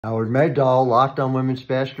Howard Megdal, Locked On Women's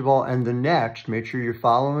Basketball, and the Next. Make sure you're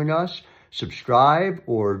following us, subscribe,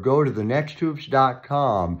 or go to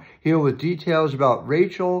thenexthoops.com. Here with details about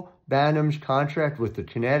Rachel Banham's contract with the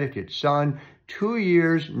Connecticut Sun. 2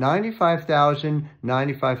 years,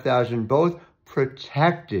 $95,000, both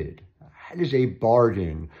protected. That is a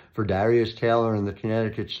bargain for Darius Taylor and the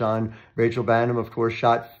Connecticut Sun. Rachel Banham, of course,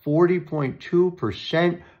 shot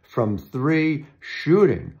 40.2% from three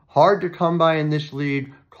shooting. Hard to come by in this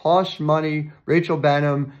league. Costs money. Rachel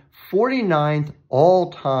Banham, 49th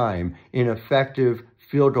all-time in effective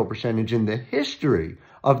field goal percentage in the history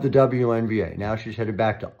of the WNBA. Now she's headed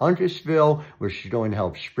back to Uncasville, where she's going to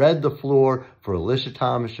help spread the floor for Alyssa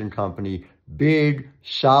Thomas and company. Big,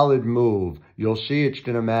 solid move. You'll see it's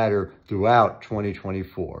going to matter throughout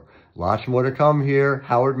 2024. Lots more to come here.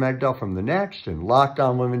 Howard Megdal from The Next and Locked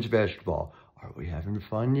On Women's Basketball. Are we having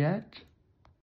fun yet?